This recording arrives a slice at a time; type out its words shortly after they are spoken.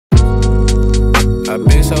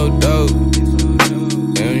so dope.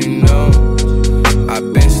 And you know,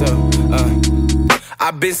 I've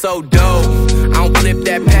been so dope. I don't flip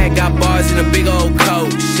that pack, got bars in a big old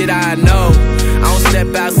coat. Shit, I know. I don't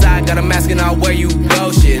step outside, got a mask and all where you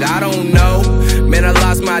go. Shit, I don't know. Man, I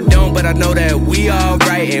lost my dome, but I know that we all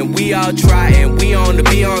right and we all try and we on to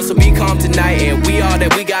be on, so be calm tonight. And we all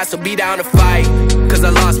that we got, so be down to fight. Cause I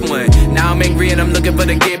lost one, now I'm angry and I'm looking for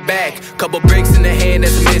the get back. Couple bricks in the hand,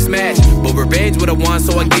 that's a mismatch. But revenge what I want,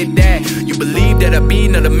 so I get that. You believe that I be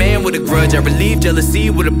another man with a grudge. I relieve jealousy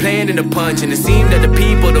with a plan and a punch. And it seemed that the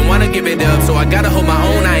people don't wanna give it up, so I gotta hold my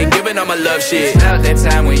own, I ain't giving all my love shit. It's about that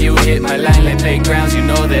time when you hit my line like playgrounds, you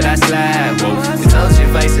know that I slide, whoa. I told your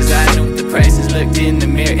vices, I knew the prices. Looked in the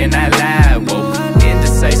mirror and I lied, whoa.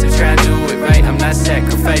 Indecisive, trying to do it right, I'm not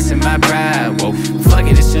sacrificing my pride, whoa. Fuck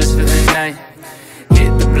it, it's just for the night.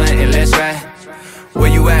 Hit the blunt and let's ride. Where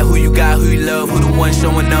you at, who you got, who you love, who the one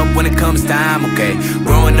showing up when it comes time, okay?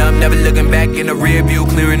 Growing up, never looking back in the rear view,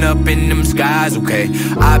 clearing up in them skies, okay?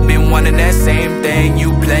 I've been wanting that same thing,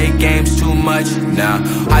 you play games too much now.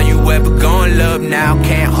 How you ever gonna love now,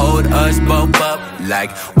 can't hold us both up.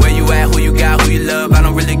 Like, where you at, who you got, who you love, I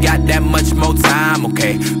don't really got that much more time,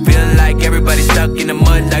 okay? Feeling like everybody stuck in the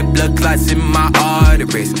mud, like blood clots in my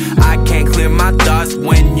arteries. I can't clear my thoughts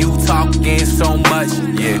when you talking so much,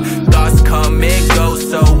 yeah. Thoughts come and go,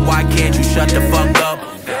 so why can't you shut the fuck up?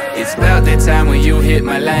 It's about that time when you hit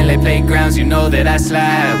my line like playgrounds, you know that I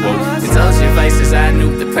slide, whoa. I told your vices, I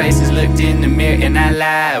knew the prices. Looked in the mirror and I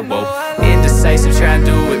lied, whoa. Indecisive, trying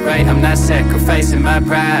to do it right, I'm not sacrificing my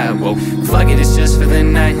pride, whoa. Fuck it, it's just for the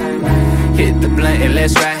night. Hit the blunt and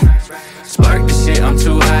let's ride. Spark the shit, I'm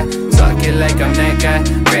too high. Talking like I'm that guy.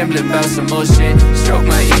 Rambling about some more shit. Stroke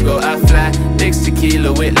my ego, I fly. Dicks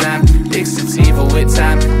tequila with lime. Dicks sativa with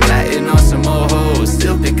time. Plotting on some more hoes.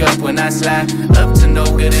 Still pick up when I slide. Up to no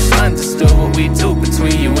good, it's understood what we do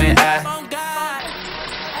between you and I.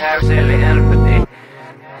 Have silly empathy.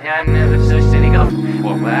 Jag never such any go.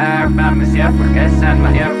 What I promise you, forget some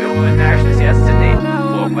my every one nurses yesterday.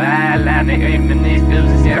 What I land it in these bills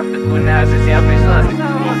is here, but who knows it's here for us.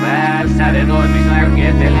 What I started on me, so I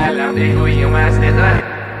get the hell out of here, you must